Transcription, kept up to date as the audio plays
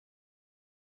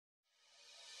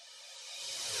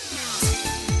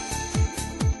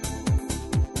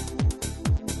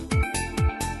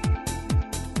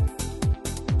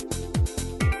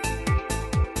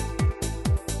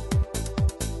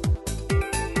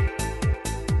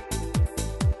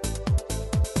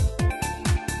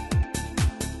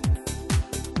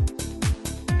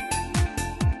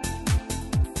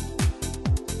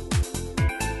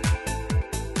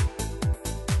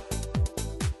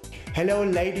Hello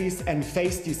ladies and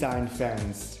face design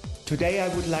fans. Today I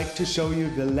would like to show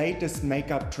you the latest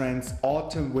makeup trends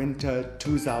autumn-winter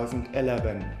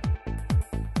 2011.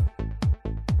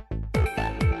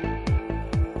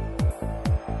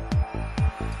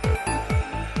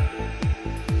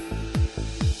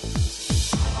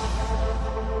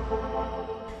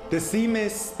 The theme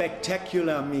is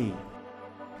Spectacular Me.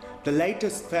 The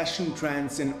latest fashion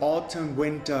trends in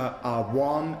autumn-winter are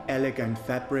warm, elegant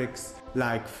fabrics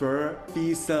like fur,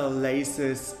 bezel,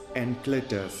 laces and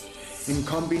glitters, in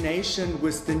combination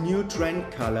with the new trend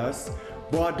colors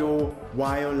Bordeaux,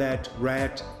 violet,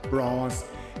 red, bronze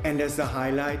and as a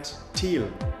highlight, teal.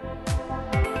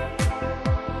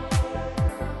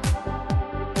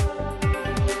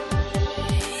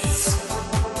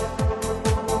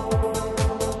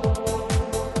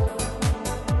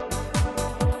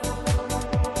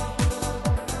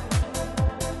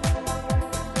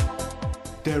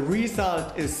 The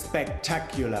result is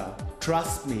spectacular,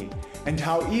 trust me, and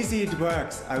how easy it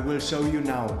works I will show you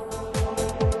now.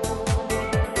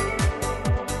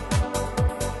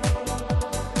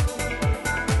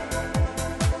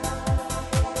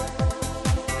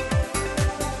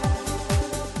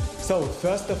 So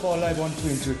first of all I want to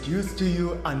introduce to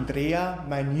you Andrea,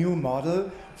 my new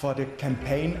model for the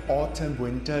campaign Autumn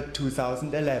Winter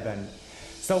 2011.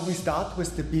 So we start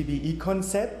with the BBE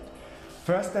concept.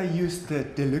 First I used the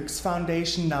Deluxe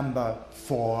Foundation number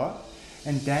 4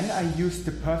 and then I used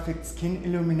the Perfect Skin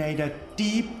Illuminator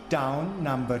Deep Down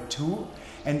number 2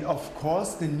 and of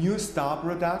course the new star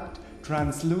product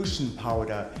Translucent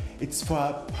Powder. It's for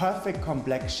a perfect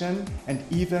complexion and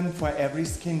even for every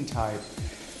skin type.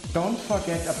 Don't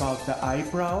forget about the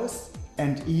eyebrows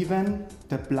and even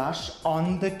the blush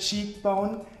on the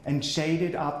cheekbone and shade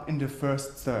it up in the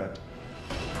first third.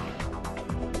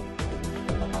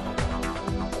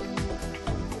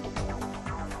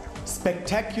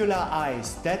 Spectacular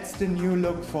eyes, that's the new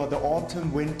look for the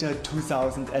autumn-winter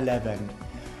 2011.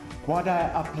 What I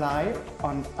apply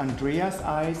on Andrea's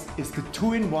eyes is the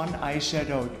 2-in-1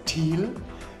 eyeshadow Teal,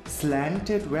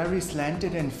 slanted, very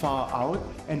slanted and far out,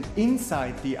 and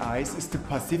inside the eyes is the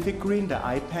Pacific Green, the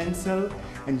eye pencil,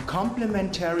 and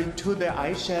complementary to the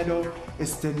eyeshadow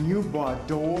is the new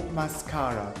Bordeaux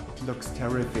mascara. It looks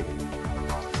terrific.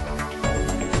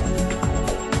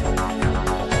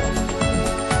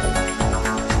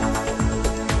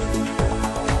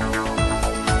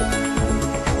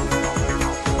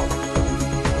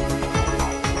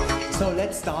 So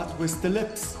let's start with the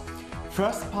lips.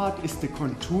 First part is the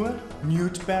contour,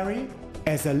 Nude Berry.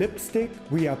 As a lipstick,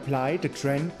 we apply the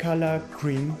trend color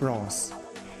Cream Bronze.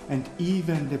 And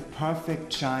even the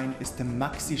perfect shine is the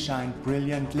Maxi Shine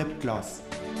Brilliant Lip Gloss.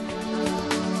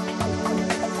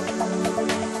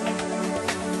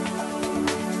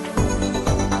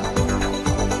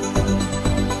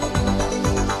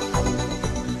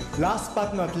 Last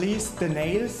but not least, the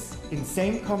nails in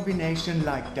same combination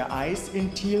like the eyes in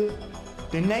teal,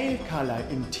 the nail color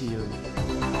in teal.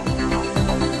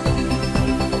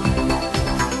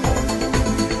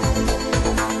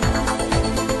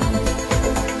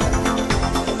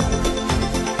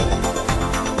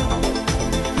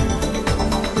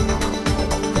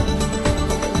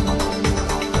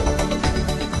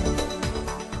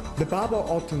 The Barber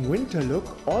Autumn Winter look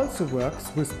also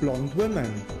works with blonde women.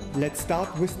 Let's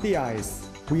start with the eyes.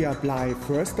 We apply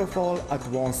first of all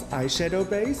advanced eyeshadow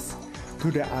base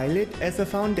to the eyelid as a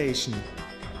foundation.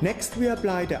 Next we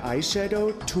apply the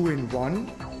eyeshadow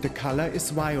 2-in-1, the color is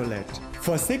violet.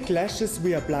 For thick lashes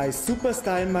we apply Super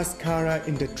Style Mascara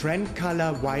in the trend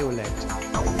color violet.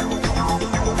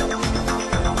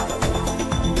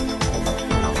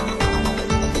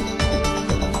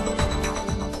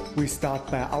 We start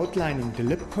by outlining the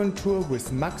lip contour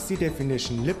with Maxi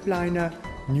Definition Lip Liner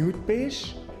Nude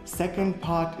Beige. Second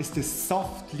part is the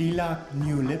soft lila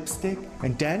new lipstick,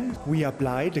 and then we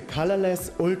apply the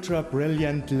colorless Ultra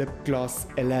Brilliant Lip Gloss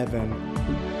 11.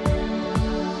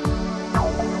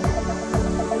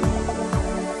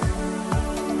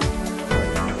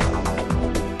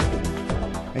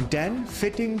 And then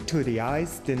fitting to the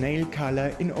eyes the nail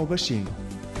color in Aubergine.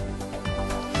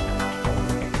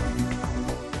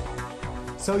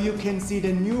 So you can see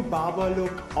the new Barber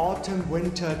look Autumn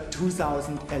Winter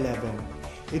 2011.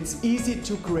 It's easy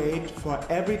to create for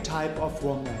every type of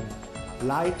woman.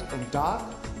 Light and dark,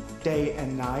 day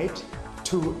and night,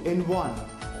 2 in 1.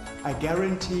 I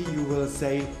guarantee you will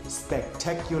say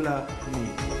spectacular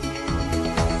me.